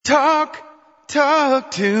Talk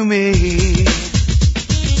to me.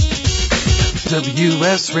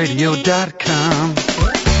 WSRadio.com.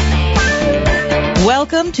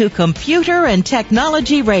 Welcome to Computer and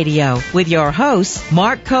Technology Radio with your hosts,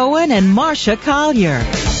 Mark Cohen and Marcia Collier.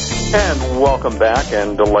 And welcome back,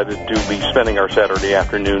 and delighted to be spending our Saturday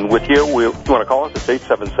afternoon with you. If you want to call us, it's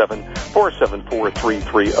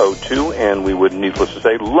 877-474-3302, and we would, needless to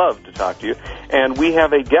say, love to talk to you. And we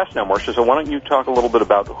have a guest now, Marcia, so why don't you talk a little bit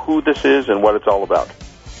about who this is and what it's all about?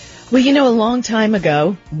 Well, you know, a long time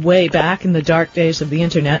ago, way back in the dark days of the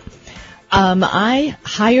Internet, I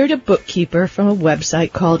hired a bookkeeper from a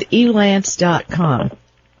website called elance.com.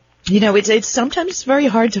 You know, it's sometimes very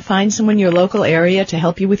hard to find someone in your local area to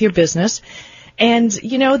help you with your business. And,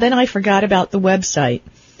 you know, then I forgot about the website.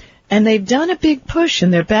 And they've done a big push,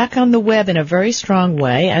 and they're back on the web in a very strong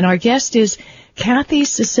way. And our guest is Kathy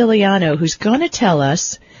Siciliano, who's going to tell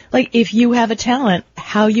us, like, if you have a talent,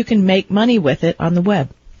 how you can make money with it on the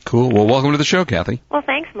web. Cool. Well, welcome to the show, Kathy. Well,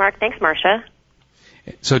 thanks, Mark. Thanks, Marcia.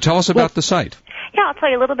 So tell us about the site. Yeah, I'll tell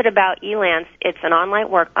you a little bit about Elance. It's an online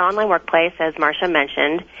workplace, as Marcia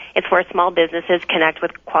mentioned. It's where small businesses connect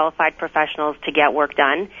with qualified professionals to get work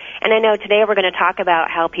done. And I know today we're going to talk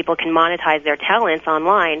about how people can monetize their talents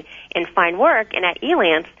online and find work. And at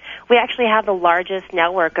Elance, we actually have the largest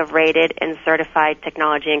network of rated and certified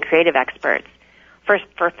technology and creative experts. For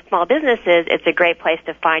small businesses, it's a great place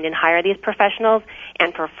to find and hire these professionals.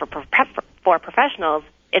 And for professionals,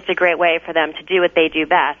 it's a great way for them to do what they do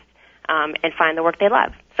best. And find the work they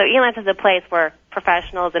love. So Elance is a place where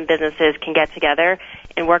professionals and businesses can get together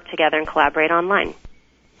and work together and collaborate online.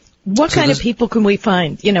 What kind of people can we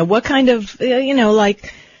find? You know, what kind of,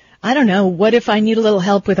 like, I don't know, what if I need a little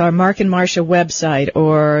help with our Mark and Marcia website,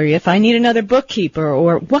 or if I need another bookkeeper,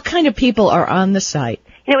 or what kind of people are on the site?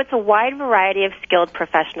 You know, it's a wide variety of skilled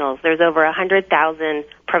professionals. There's over 100,000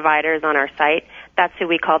 providers on our site. That's who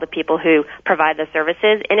we call the people who provide the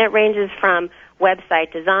services, and it ranges from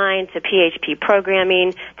website design to PHP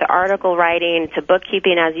programming to article writing to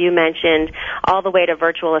bookkeeping, as you mentioned, all the way to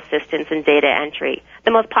virtual assistants and data entry. The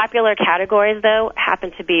most popular categories, though,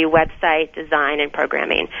 happen to be website design and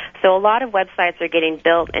programming. So a lot of websites are getting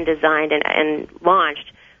built and designed and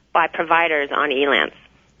launched by providers on Elance.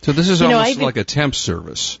 So this is almost like a temp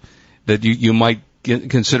service that you might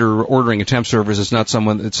consider ordering a temp service. It's not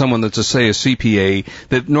someone that's say a CPA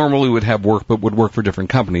that normally would have work but would work for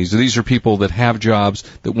different companies. These are people that have jobs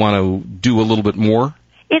that want to do a little bit more?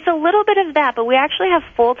 It's a little bit of that, but we actually have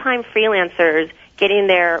full-time freelancers getting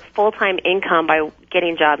their full-time income by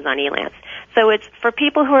getting jobs on Elance. So it's for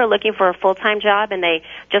people who are looking for a full-time job and they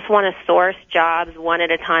just want to source jobs one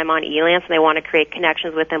at a time on Elance and they want to create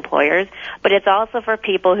connections with employers. But it's also for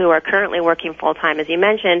people who are currently working full-time, as you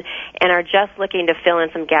mentioned, and are just looking to fill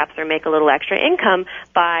in some gaps or make a little extra income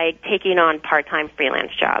by taking on part-time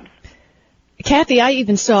freelance jobs. Kathy, I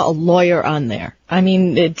even saw a lawyer on there. I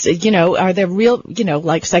mean, it's, are there real,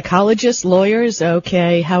 like psychologists, lawyers?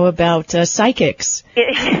 Okay. How about psychics?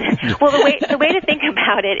 Well, the way to think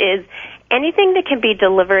about it is anything that can be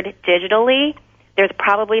delivered digitally, there's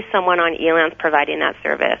probably someone on Elance providing that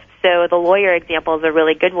service. So the lawyer example is a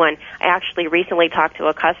really good one. I actually recently talked to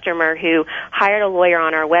a customer who hired a lawyer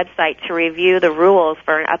on our website to review the rules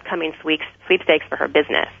for an upcoming sweepstakes for her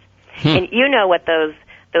business. And you know what those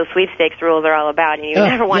sweepstakes rules are all about, and you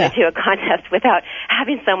never want to do a contest without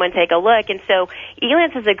having someone take a look. And so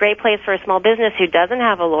Elance is a great place for a small business who doesn't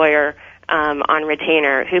have a lawyer on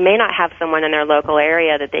retainer, who may not have someone in their local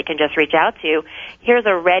area that they can just reach out to. Here's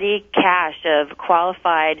a ready cache of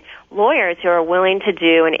qualified lawyers who are willing to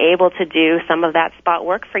do and able to do some of that spot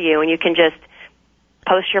work for you, and you can just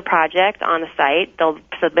post your project on the site. They'll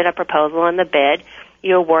submit a proposal in the bid.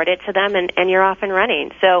 You award it to them, and you're off and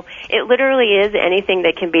running. So it literally is anything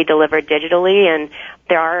that can be delivered digitally, and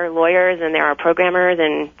there are lawyers and there are programmers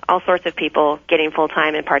and all sorts of people getting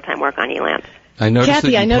full-time and part-time work on Elance. I noticed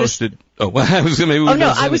Kathy, that you posted... Oh, well, I was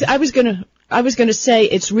going to say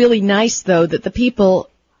it's really nice, though, that the people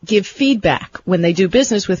give feedback when they do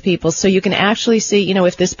business with people, so you can actually see,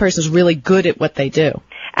 if this person's really good at what they do.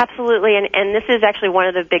 Absolutely, and this is actually one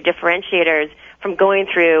of the big differentiators from going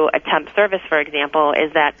through a temp service, for example,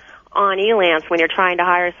 is that on Elance, when you're trying to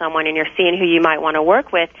hire someone and you're seeing who you might want to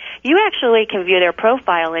work with, you actually can view their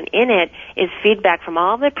profile, and in it is feedback from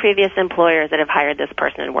all the previous employers that have hired this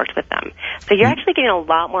person and worked with them. So you're actually getting a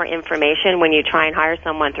lot more information when you try and hire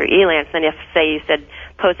someone through Elance than if, say, you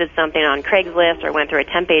posted something on Craigslist or went through a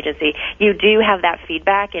temp agency. You do have that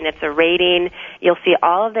feedback, and it's a rating. You'll see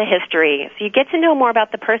all of the history. So you get to know more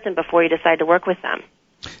about the person before you decide to work with them.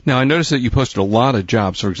 Now, I noticed that you posted a lot of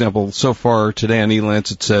jobs. For example, so far today on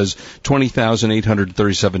Elance, it says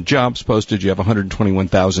 20,837 jobs posted. You have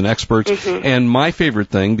 121,000 experts. Mm-hmm. And my favorite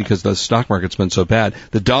thing, because the stock market's been so bad,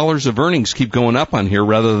 the dollars of earnings keep going up on here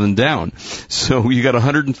rather than down. So you got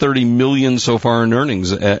 130 million so far in earnings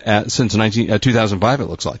since 2005, it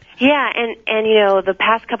looks like. Yeah, and you know, the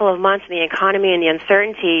past couple of months in the economy and the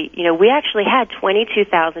uncertainty, you know, we actually had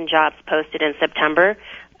 22,000 jobs posted in September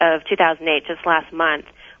of 2008, just last month,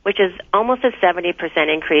 which is almost a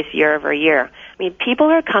 70% increase year over year. I mean, people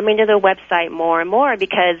are coming to the website more and more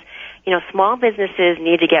because, you know, small businesses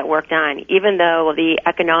need to get work done. Even though the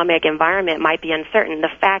economic environment might be uncertain, the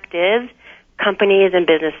fact is companies and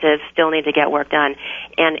businesses still need to get work done.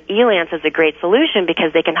 And Elance is a great solution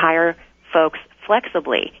because they can hire folks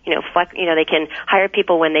flexibly. You know, they can hire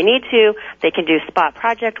people when they need to. They can do spot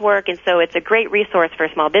project work, and so it's a great resource for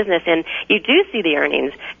small business. And you do see the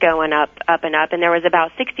earnings going up and up. And there was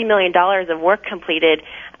about $60 million of work completed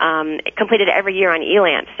every year on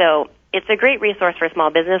Elance. So it's a great resource for small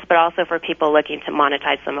business, but also for people looking to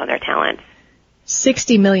monetize some of their talents.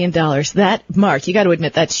 $60 million. That, Mark, you got to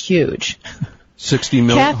admit that's huge. 60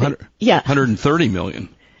 million. Kathy, yeah. 130 million.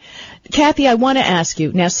 Kathy, I want to ask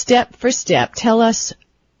you, now step for step, tell us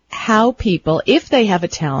how people, if they have a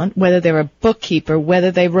talent, whether they're a bookkeeper, whether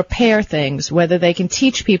they repair things, whether they can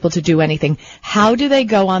teach people to do anything, how do they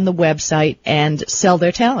go on the website and sell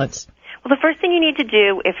their talents? Well, the first thing you need to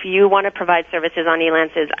do if you want to provide services on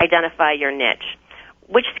Elance is identify your niche.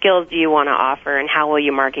 Which skills do you want to offer, and how will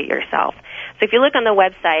you market yourself? So if you look on the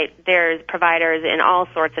website, there's providers in all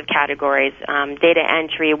sorts of categories, data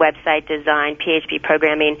entry, website design, PHP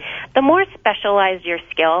programming. The more specialized your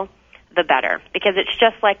skill, the better, because it's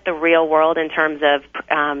just like the real world in terms of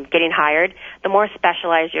getting hired. The more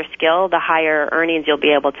specialized your skill, the higher earnings you'll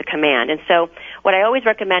be able to command. And so what I always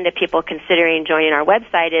recommend to people considering joining our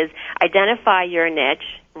website is identify your niche,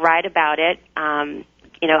 write about it,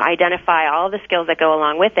 identify all of the skills that go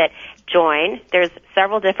along with it. Join. There's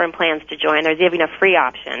several different plans to join. There's even a free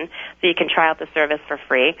option, so you can try out the service for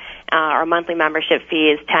free. Our monthly membership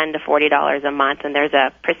fee is $10 to $40 a month, and there's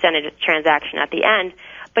a percentage transaction at the end.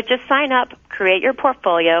 But just sign up, create your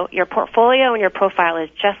portfolio. Your portfolio and your profile is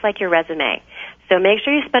just like your resume. So make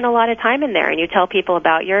sure you spend a lot of time in there, and you tell people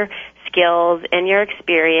about your skills and your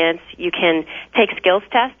experience. You can take skills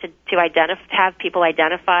tests to have people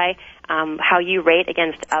identify how you rate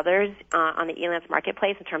against others on the Elance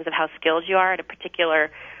marketplace in terms of how skilled you are at a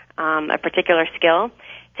particular skill.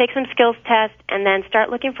 Take some skills tests and then start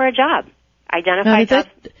looking for a job. Identify jobs.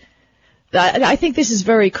 I think this is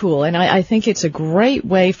very cool, and I think it's a great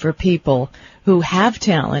way for people who have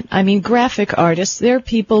talent. I mean, graphic artists, they're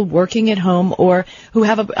people working at home or who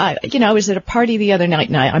have I was at a party the other night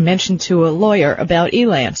and I mentioned to a lawyer about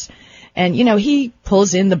Elance. And, he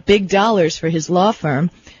pulls in the big dollars for his law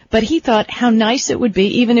firm, but he thought how nice it would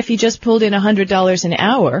be even if he just pulled in $100 an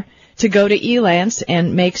hour to go to Elance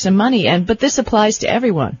and make some money. But this applies to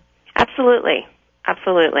everyone. Absolutely.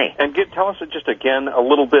 Absolutely. And tell us just again a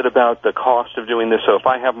little bit about the cost of doing this. So if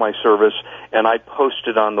I have my service and I post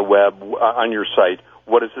it on the web, on your site,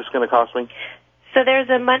 what is this going to cost me? So there's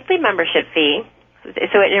a monthly membership fee.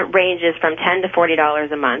 So it ranges from $10 to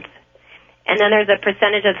 $40 a month. And then there's a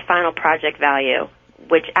percentage of the final project value,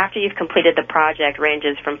 which after you've completed the project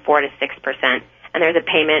ranges from 4 to 6%. And there's a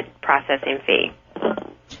payment processing fee.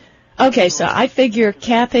 Okay, so I figure,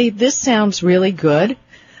 Kathy, this sounds really good.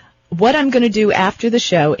 What I'm going to do after the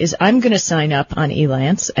show is I'm going to sign up on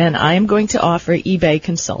Elance, and I am going to offer eBay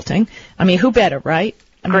consulting. I mean, who better, right?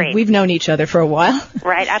 Great. We've known each other for a while.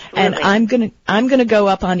 Right, absolutely. And I'm going to go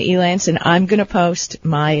up on Elance, and I'm going to post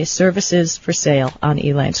my services for sale on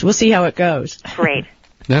Elance. We'll see how it goes. Great.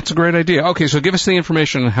 That's a great idea. Okay, so give us the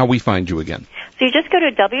information on how we find you again. So you just go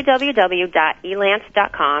to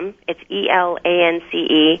www.elance.com. It's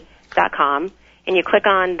ELANCE.com. And you click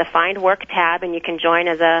on the Find Work tab, and you can join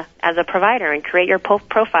as a provider and create your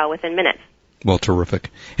profile within minutes. Well, terrific.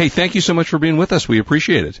 Hey, thank you so much for being with us. We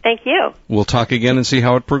appreciate it. Thank you. We'll talk again and see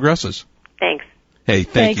how it progresses. Thanks. Hey,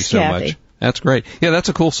 thank you so Kathy. much. That's great. Yeah, that's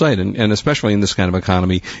a cool site, and especially in this kind of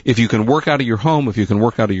economy, if you can work out of your home, if you can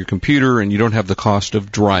work out of your computer, and you don't have the cost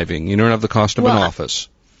of driving, you don't have the cost of an office.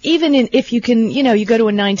 Even if you can, you go to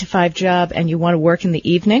a 9-to-5 job and you want to work in the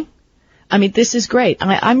evening, I mean, this is great.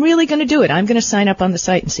 I'm really going to do it. I'm going to sign up on the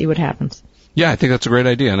site and see what happens. Yeah, I think that's a great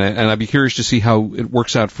idea, and I'd be curious to see how it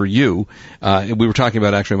works out for you. We were talking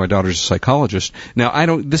about, actually, my daughter's a psychologist.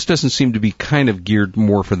 Now, this doesn't seem to be kind of geared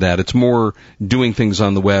more for that. It's more doing things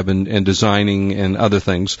on the web and designing and other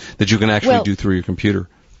things that you can actually do through your computer.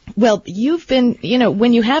 Well, you've been,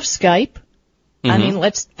 when you have Skype, I mean,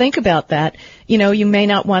 let's think about that. You know, you may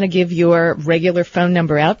not want to give your regular phone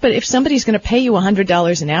number out, but if somebody's going to pay you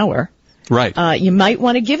 $100 an hour, right, you might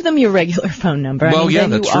want to give them your regular phone number. Well, then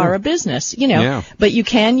that's you true. are a business, you know. Yeah. But you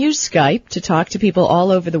can use Skype to talk to people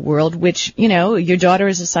all over the world, which, you know, your daughter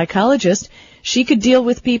is a psychologist. She could deal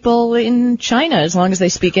with people in China as long as they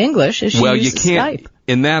speak English. As she uses Skype.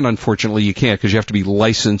 In that, unfortunately, you can't because you have to be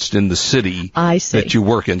licensed in the city that you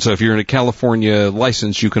work in. So if you're in a California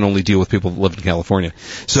license, you can only deal with people that live in California.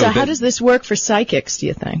 So how does this work for psychics, do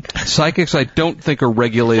you think? Psychics, I don't think, are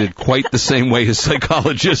regulated quite the same way as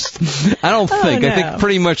psychologists. I don't think. No. I think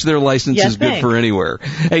pretty much their license is good for anywhere.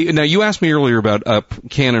 Hey, now, you asked me earlier about a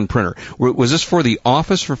Canon printer. Was this for the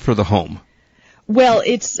office or for the home? Well,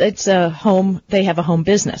 it's a home. They have a home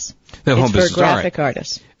business. They have it's home business. for graphic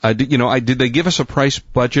artists. Did they give us a price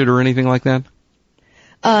budget or anything like that?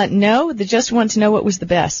 No, they just want to know what was the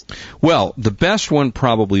best. Well, the best one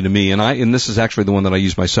probably to me, and this is actually the one that I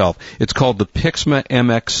use myself. It's called the Pixma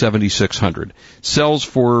MX 7600. Sells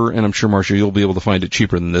for, and I'm sure, Marcia, you'll be able to find it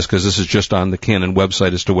cheaper than this because this is just on the Canon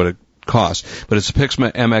website as to what it cost, but it's a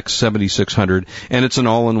Pixma MX 7600, and it's an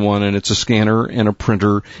all-in-one, and it's a scanner and a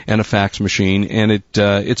printer and a fax machine, and it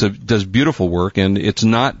does beautiful work, and it's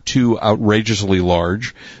not too outrageously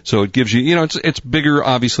large, so it gives you, it's bigger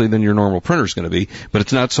obviously than your normal printer's going to be, but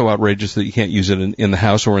it's not so outrageous that you can't use it in the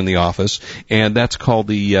house or in the office, and that's called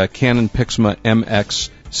the Canon Pixma MX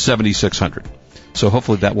 7600. So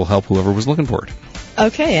hopefully that will help whoever was looking for it.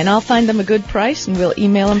 Okay, and I'll find them a good price, and we'll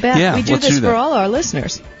email them back. Yeah, we do let's this do that. for all our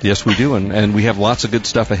listeners. Yes, we do, and we have lots of good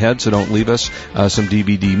stuff ahead, so don't leave us. Some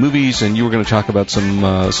DVD movies, and you were going to talk about some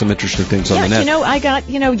interesting things on the net. I got,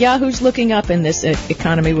 Yahoo's looking up in this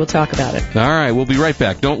economy. We'll talk about it. All right, we'll be right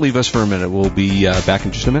back. Don't leave us for a minute. We'll be back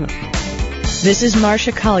in just a minute. This is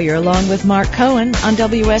Marcia Collier along with Mark Cohen on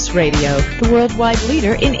WS Radio, the worldwide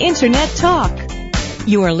leader in Internet talk.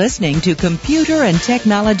 You are listening to Computer and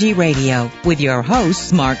Technology Radio with your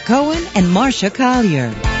hosts Mark Cohen and Marcia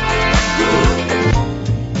Collier.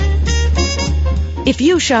 If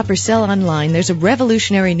you shop or sell online, there's a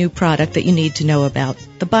revolutionary new product that you need to know about,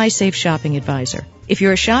 the BuySafe Shopping Advisor. If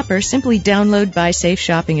you're a shopper, simply download BuySafe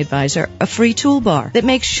Shopping Advisor, a free toolbar that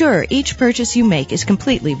makes sure each purchase you make is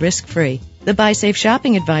completely risk-free. The BuySafe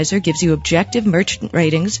Shopping Advisor gives you objective merchant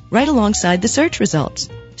ratings right alongside the search results.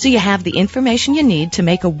 So you have the information you need to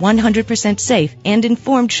make a 100% safe and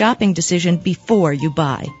informed shopping decision before you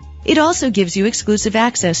buy. It also gives you exclusive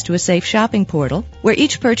access to a safe shopping portal where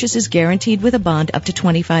each purchase is guaranteed with a bond up to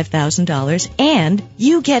 $25,000, and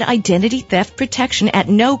you get identity theft protection at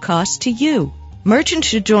no cost to you. Merchants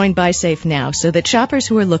should join BuySafe now so that shoppers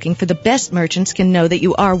who are looking for the best merchants can know that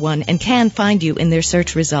you are one and can find you in their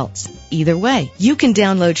search results. Either way, you can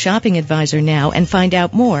download Shopping Advisor now and find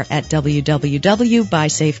out more at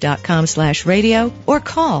www.buysafe.com/radio or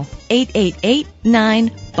call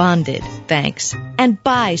 888-9-BONDED. Thanks. And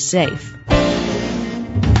buy safe.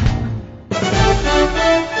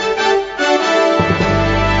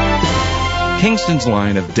 Kingston's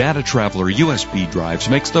line of Data Traveler USB drives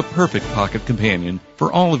makes the perfect pocket companion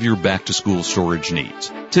for all of your back-to-school storage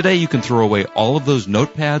needs. Today you can throw away all of those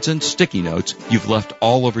notepads and sticky notes you've left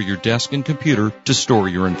all over your desk and computer to store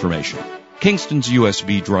your information. Kingston's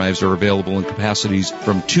USB drives are available in capacities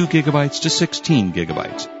from 2 gigabytes to 16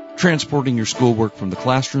 gigabytes. Transporting your schoolwork from the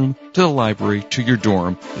classroom to the library to your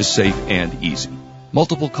dorm is safe and easy.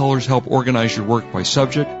 Multiple colors help organize your work by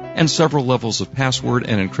subject, and several levels of password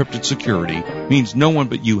and encrypted security means no one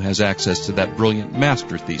but you has access to that brilliant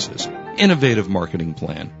master thesis, innovative marketing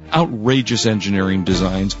plan, outrageous engineering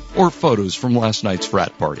designs, or photos from last night's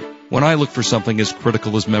frat party. When I look for something as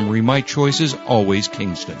critical as memory, my choice is always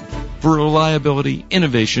Kingston. For reliability,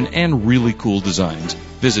 innovation, and really cool designs,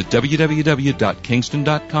 visit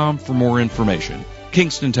www.kingston.com for more information.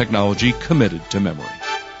 Kingston Technology, committed to memory.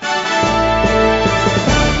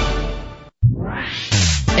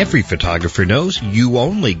 Every photographer knows you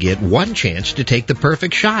only get one chance to take the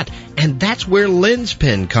perfect shot, and that's where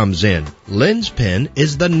LensPen comes in. LensPen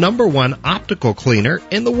is the #1 optical cleaner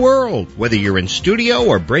in the world. Whether you're in studio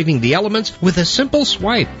or braving the elements, with a simple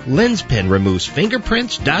swipe, LensPen removes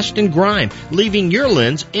fingerprints, dust, and grime, leaving your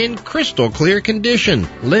lens in crystal clear condition.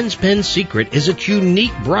 LensPen's secret is its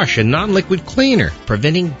unique brush and non-liquid cleaner,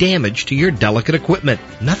 preventing damage to your delicate equipment.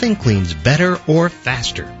 Nothing cleans better or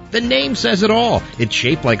faster. The name says it all. It's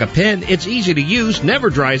shaped like a pen, it's easy to use, never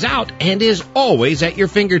dries out, and is always at your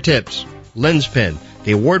fingertips. LensPen,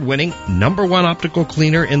 the award-winning #1 optical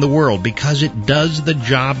cleaner in the world, because it does the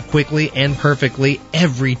job quickly and perfectly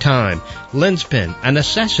every time. LensPen, a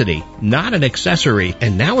necessity, not an accessory.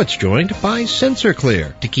 And now it's joined by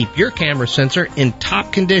SensorClear to keep your camera sensor in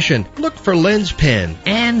top condition. Look for LensPen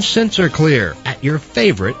and SensorClear at your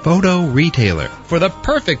favorite photo retailer for the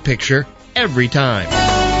perfect picture every time.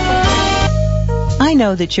 I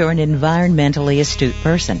know that you're an environmentally astute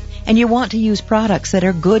person, and you want to use products that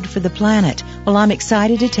are good for the planet. Well, I'm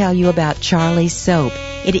excited to tell you about Charlie's Soap.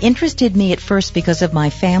 It interested me at first because of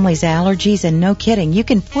my family's allergies, and no kidding, you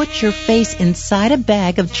can put your face inside a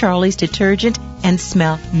bag of Charlie's detergent and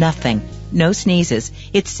smell nothing. No sneezes.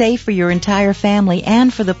 It's safe for your entire family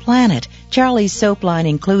and for the planet. Charlie's Soap line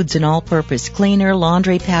includes an all-purpose cleaner,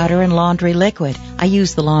 laundry powder, and laundry liquid. I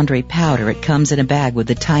use the laundry powder. It comes in a bag with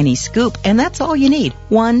a tiny scoop, and that's all you need.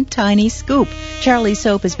 One tiny scoop. Charlie's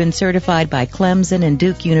Soap has been certified by Clemson and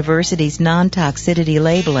Duke University's non-toxicity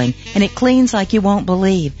labeling, and it cleans like you won't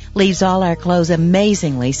believe. Leaves all our clothes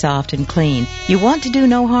amazingly soft and clean. You want to do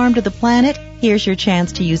no harm to the planet? Here's your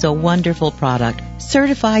chance to use a wonderful product,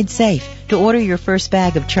 certified safe. To order your first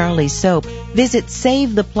bag of Charlie's Soap, visit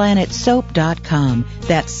SaveThePlanetSoap.com.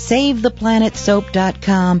 That's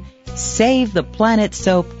SaveThePlanetSoap.com.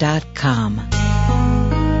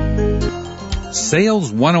 SaveThePlanetSoap.com.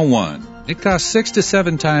 Sales 101. It costs 6 to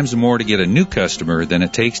 7 times more to get a new customer than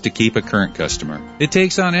it takes to keep a current customer. It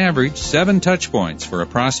takes on average 7 touch points for a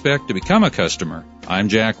prospect to become a customer. I'm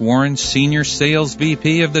Jack Warren, Senior Sales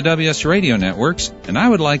VP of the WS Radio Networks, and I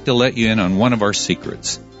would like to let you in on one of our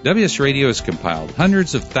secrets. WS Radio has compiled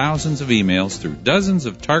hundreds of thousands of emails through dozens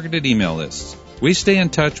of targeted email lists. We stay in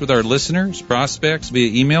touch with our listeners, prospects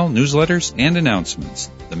via email, newsletters, and announcements.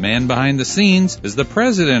 The man behind the scenes is the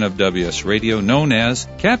president of WS Radio, known as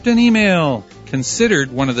Captain Email.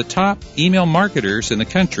 Considered one of the top email marketers in the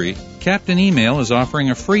country, Captain Email is offering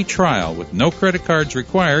a free trial with no credit cards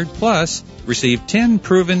required, plus receive 10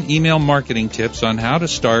 proven email marketing tips on how to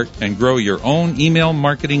start and grow your own email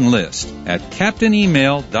marketing list at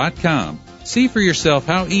CaptainEmail.com. See for yourself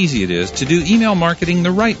how easy it is to do email marketing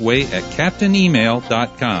the right way at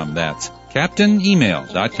CaptainEmail.com. That's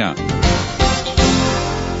CaptainEmail.com.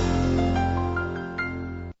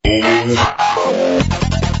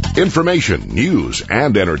 Information, news,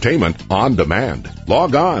 and entertainment on demand.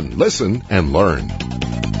 Log on, listen, and learn.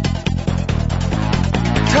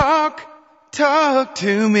 Talk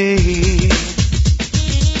to me.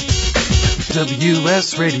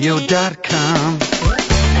 WSRadio.com.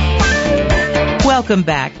 Welcome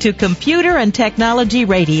back to Computer and Technology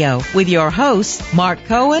Radio with your hosts, Mark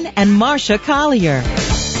Cohen and Marcia Collier.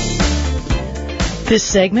 This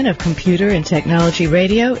segment of Computer and Technology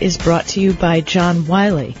Radio is brought to you by John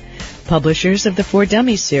Wiley, publishers of the For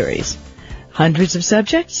Dummies series. Hundreds of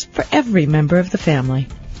subjects for every member of the family.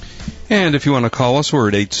 And if you want to call us, we're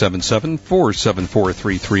at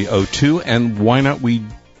 877-474-3302. And why not we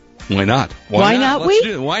do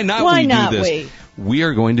this? We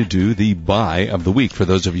are going to do the buy of the week. For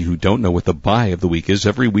those of you who don't know what the buy of the week is,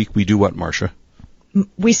 every week we do what, Marcia?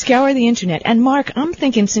 We scour the internet. And Mark, I'm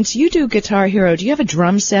thinking, since you do Guitar Hero, do you have a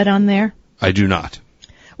drum set on there? I do not.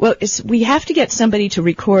 Well, we have to get somebody to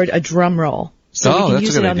record a drum roll so we can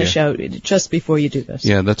use it on the show just before you do this.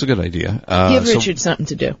 Yeah, that's a good idea. Give Richard something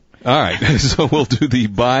to do. All right, so we'll do the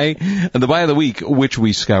buy of the week, which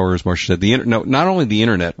we scour, as Marcia said. Not only the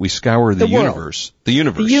internet, we scour the universe. The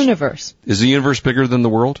universe. The universe. Is the universe bigger than the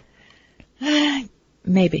world?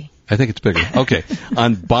 Maybe. I think it's bigger. Okay.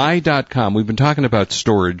 On buy.com, we've been talking about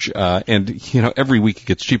storage, and, every week it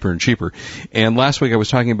gets cheaper and cheaper. And last week I was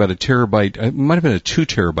talking about a terabyte, it might have been a 2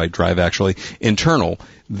 terabyte drive actually, internal.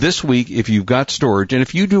 This week, if you've got storage, and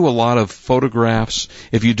if you do a lot of photographs,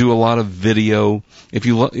 if you do a lot of video, if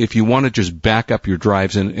you want to just back up your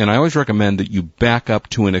drives, and I always recommend that you back up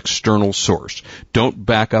to an external source. Don't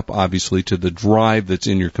back up, obviously, to the drive that's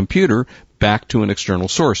in your computer. Back to an external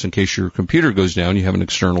source. In case your computer goes down, you have an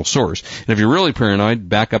external source. And if you're really paranoid,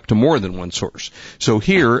 back up to more than one source. So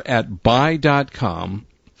here at buy.com,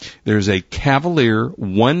 there's a Cavalier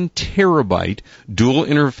 1 terabyte dual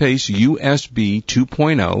interface USB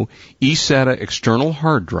 2.0 eSATA external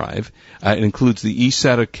hard drive. It includes the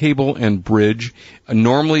eSATA cable and bridge.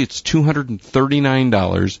 Normally it's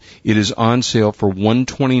 $239. It is on sale for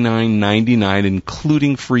 $129.99,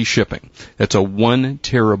 including free shipping. That's a 1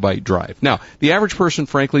 terabyte drive. Now, the average person,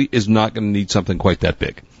 frankly, is not going to need something quite that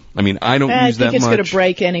big. I mean, I don't use that much. I think it's going to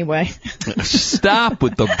break anyway. Stop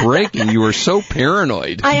with the breaking. You are so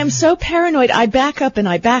paranoid. I am so paranoid. I back up and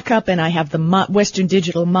I have the Western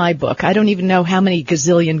Digital My Book. I don't even know how many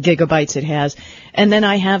gazillion gigabytes it has. And then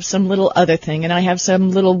I have some little other thing, and I have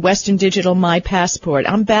some little Western Digital My Passport.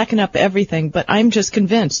 I'm backing up everything, but I'm just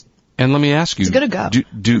convinced. And let me ask you, it's going to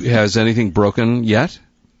go. Has anything broken yet?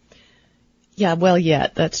 Yeah, well,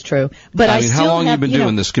 that's true. But I still how long have you been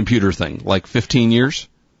doing this computer thing? Like 15 years?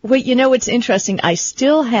 Well, what's interesting? I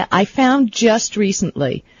found just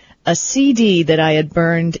recently a CD that I had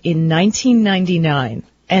burned in 1999,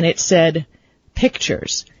 and it said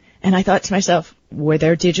pictures. And I thought to myself, were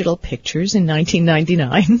there digital pictures in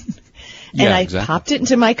 1999? And I popped it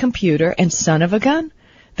into my computer, and son of a gun,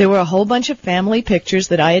 there were a whole bunch of family pictures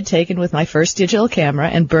that I had taken with my first digital camera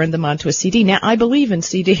and burned them onto a CD. Now, I believe in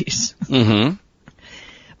CDs. Mm-hmm.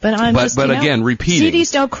 But again, repeating.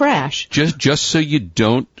 CDs don't crash. Just so you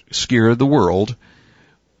don't scare the world,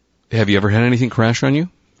 have you ever had anything crash on you?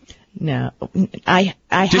 No. I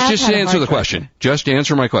just answer the question. Just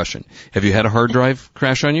answer my question. Have you had a hard drive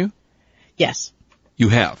crash on you? Yes. You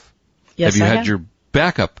have? Yes, have you I had have. your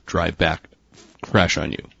backup drive crash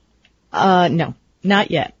on you? No.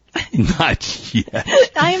 Not yet. Not yet.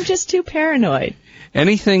 I am just too paranoid.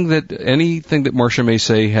 Anything that Marcia may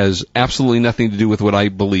say has absolutely nothing to do with what I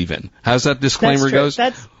believe in. How's that disclaimer goes?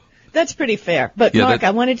 That's pretty fair. But yeah, Mark,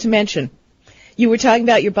 I wanted to mention, you were talking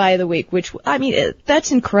about your buy of the week, which, I mean,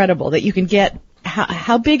 that's incredible that you can get.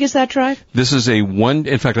 How big is that drive? This is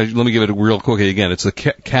in fact, let me give it a real quick again. It's the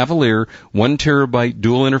Cavalier 1 terabyte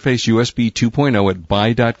dual interface USB 2.0 at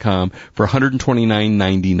buy.com for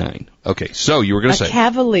 $129.99. Okay, so you were going to say.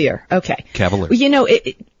 Cavalier. Okay. Cavalier. Well,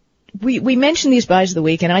 we mention these buys of the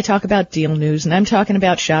week, and I talk about deal news, and I'm talking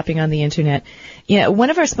about shopping on the internet. Yeah, one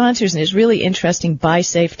of our sponsors, and it's really interesting,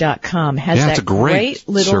 buysafe.com, has that it's a great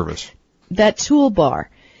little service. That toolbar.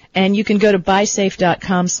 And you can go to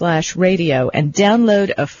buysafe.com/radio and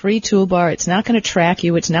download a free toolbar. It's not going to track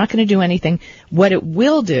you. It's not going to do anything. What it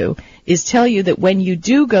will do is tell you that when you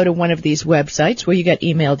do go to one of these websites where you get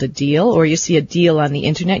emailed a deal or you see a deal on the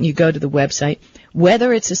internet and you go to the website,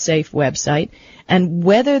 whether it's a safe website and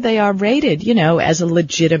whether they are rated, as a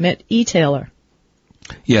legitimate e-tailer.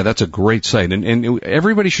 Yeah, that's a great site, and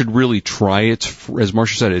everybody should really try it. As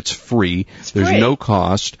Marcia said, it's free. There's free. No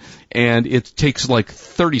cost, and it takes like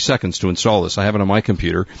 30 seconds to install this. I have it on my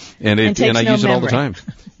computer, and I use it all the time.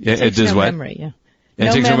 It takes no memory, yeah. And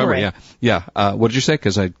it takes no memory, yeah. Yeah. What did you say?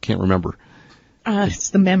 Because I can't remember. It's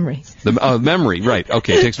the memory. The memory, right.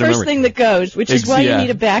 Okay, it takes no memory. First thing that goes, which is why you need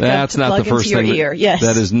a backup to plug into your ear. Yes.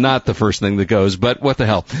 That is not the first thing that goes, but what the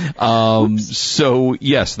hell. So,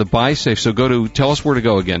 yes, the BuySafe. So tell us where to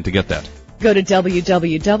go again to get that. Go to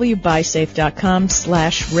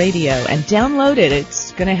www.buysafe.com/radio and download it.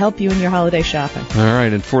 It's going to help you in your holiday shopping. All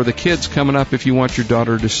right, and for the kids coming up, if you want your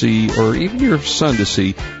daughter to see, or even your son to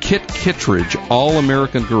see, Kit Kittredge,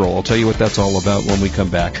 All-American Girl. I'll tell you what that's all about when we come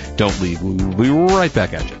back. Don't leave. We'll be right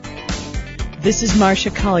back at you. This is Marcia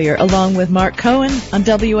Collier, along with Mark Cohen on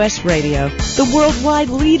WS Radio, the worldwide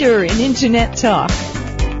leader in Internet talk.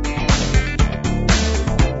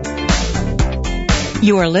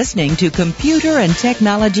 You are listening to Computer and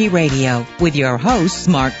Technology Radio with your hosts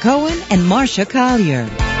Mark Cohen and Marcia Collier.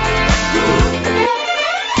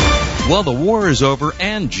 Well, the war is over,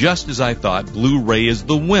 and just as I thought, Blu-ray is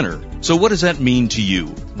the winner. So what does that mean to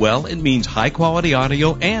you? Well, it means high-quality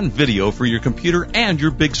audio and video for your computer and your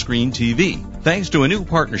big-screen TV. Thanks to a new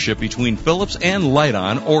partnership between Philips and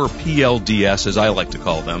Lite-On, or PLDS as I like to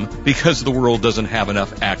call them, because the world doesn't have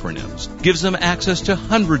enough acronyms, gives them access to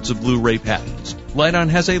hundreds of Blu-ray patents. Lite-On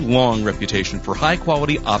has a long reputation for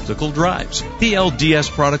high-quality optical drives.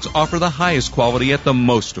 PLDS products offer the highest quality at the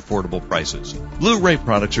most affordable prices. Blu-ray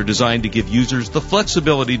products are designed to give users the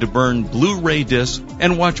flexibility to burn Blu-ray discs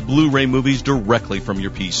and watch Blu-ray movies directly from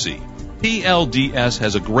your PC. PLDS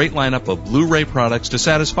has a great lineup of Blu-ray products to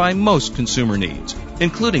satisfy most consumer needs,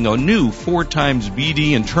 including a new 4x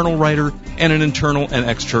BD internal writer and an internal and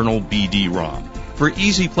external BD-ROM for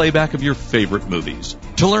easy playback of your favorite movies.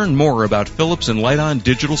 To learn more about Philips and Lite-On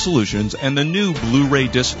digital solutions and the new Blu-ray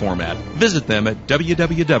disc format, visit them at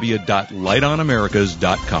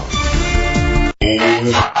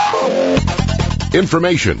www.liteonamericas.com.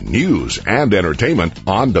 Information, news, and entertainment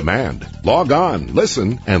on demand. Log on,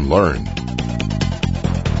 listen, and learn.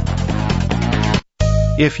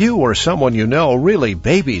 If you or someone you know really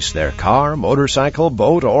babies their car, motorcycle,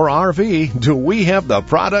 boat, or RV, do we have the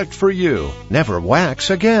product for you? Never wax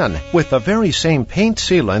again with the very same paint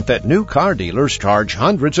sealant that new car dealers charge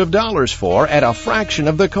hundreds of dollars for at a fraction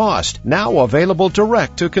of the cost. Now available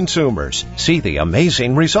direct to consumers. See the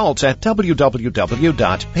amazing results at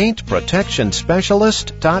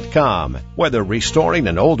www.paintprotectionspecialist.com. Whether restoring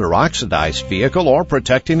an older oxidized vehicle or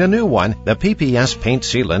protecting a new one, the PPS paint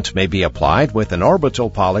sealant may be applied with an orbital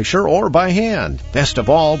polisher or by hand. Best of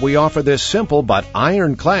all, we offer this simple but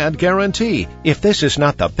ironclad guarantee. If this is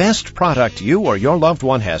not the best product you or your loved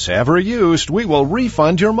one has ever used, we will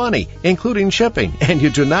refund your money, including shipping, and you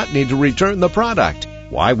do not need to return the product.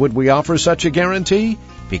 Why would we offer such a guarantee?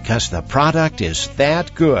 Because the product is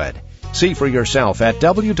that good. See for yourself at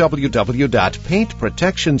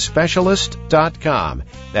www.paintprotectionspecialist.com.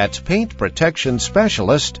 That's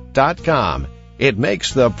paintprotectionspecialist.com. It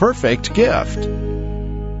makes the perfect gift.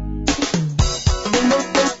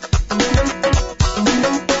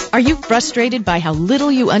 Are you frustrated by how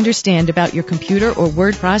little you understand about your computer or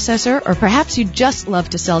word processor? Or perhaps you'd just love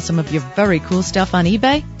to sell some of your very cool stuff on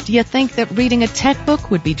eBay? Do you think that reading a tech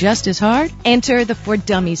book would be just as hard? Enter the For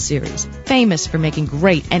Dummies series, famous for making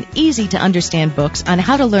great and easy to understand books on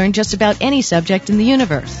how to learn just about any subject in the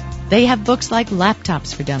universe. They have books like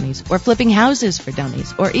Laptops for Dummies, or Flipping Houses for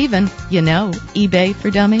Dummies, or even, eBay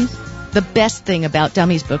for Dummies. The best thing about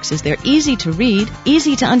Dummies books is they're easy to read,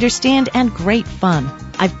 easy to understand, and great fun.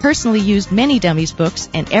 I've personally used many Dummies books,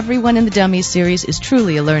 and every one in the Dummies series is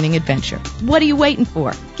truly a learning adventure. What are you waiting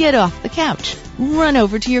for? Get off the couch. Run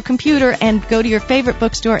over to your computer and go to your favorite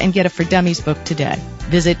bookstore and get a For Dummies book today.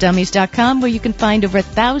 Visit dummies.com, where you can find over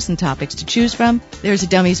 1,000 topics to choose from. There's a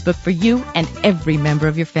Dummies book for you and every member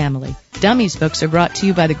of your family. Dummies books are brought to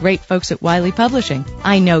you by the great folks at Wiley Publishing.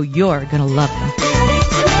 I know you're going to love them.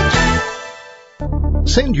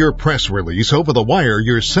 Send your press release over the wire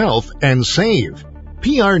yourself and save.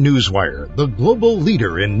 PR Newswire, the global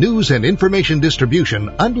leader in news and information distribution,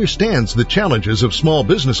 understands the challenges of small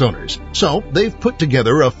business owners. So they've put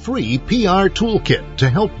together a free PR toolkit to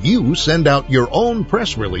help you send out your own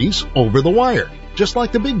press release over the wire. Just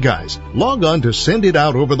like the big guys, log on to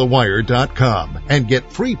senditoutoverthewire.com and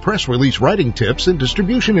get free press release writing tips and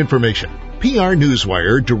distribution information. PR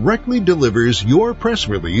Newswire directly delivers your press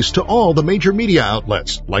release to all the major media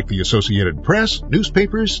outlets like the Associated Press,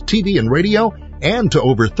 newspapers, TV and radio, and to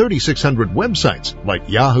over 3,600 websites like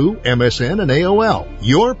Yahoo, MSN, and AOL.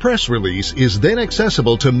 Your press release is then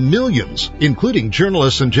accessible to millions, including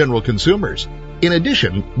journalists and general consumers. In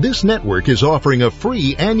addition, this network is offering a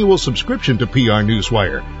free annual subscription to PR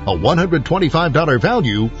Newswire, a $125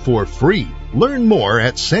 value for free. Learn more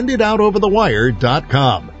at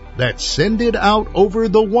senditoutoverthewire.com. That's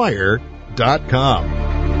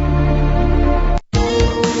senditoutoverthewire.com.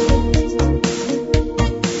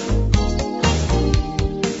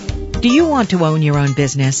 Do you want to own your own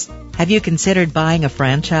business? Have you considered buying a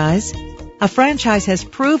franchise? A franchise has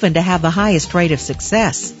proven to have the highest rate of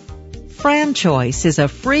success. FranChoice is a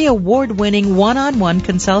free award-winning one-on-one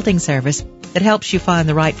consulting service that helps you find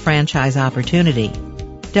the right franchise opportunity.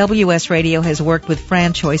 WS Radio has worked with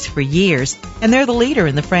FranChoice for years, and they're the leader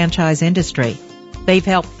in the franchise industry. They've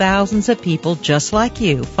helped thousands of people just like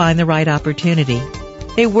you find the right opportunity.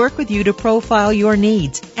 They work with you to profile your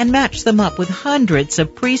needs and match them up with hundreds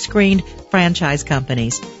of pre-screened franchise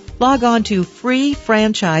companies. Log on to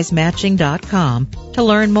freefranchisematching.com to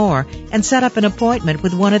learn more and set up an appointment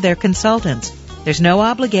with one of their consultants. There's no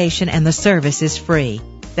obligation and the service is free.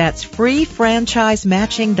 That's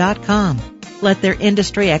freefranchisematching.com. Let their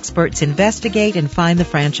industry experts investigate and find the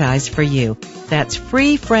franchise for you. That's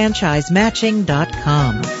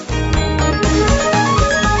freefranchisematching.com.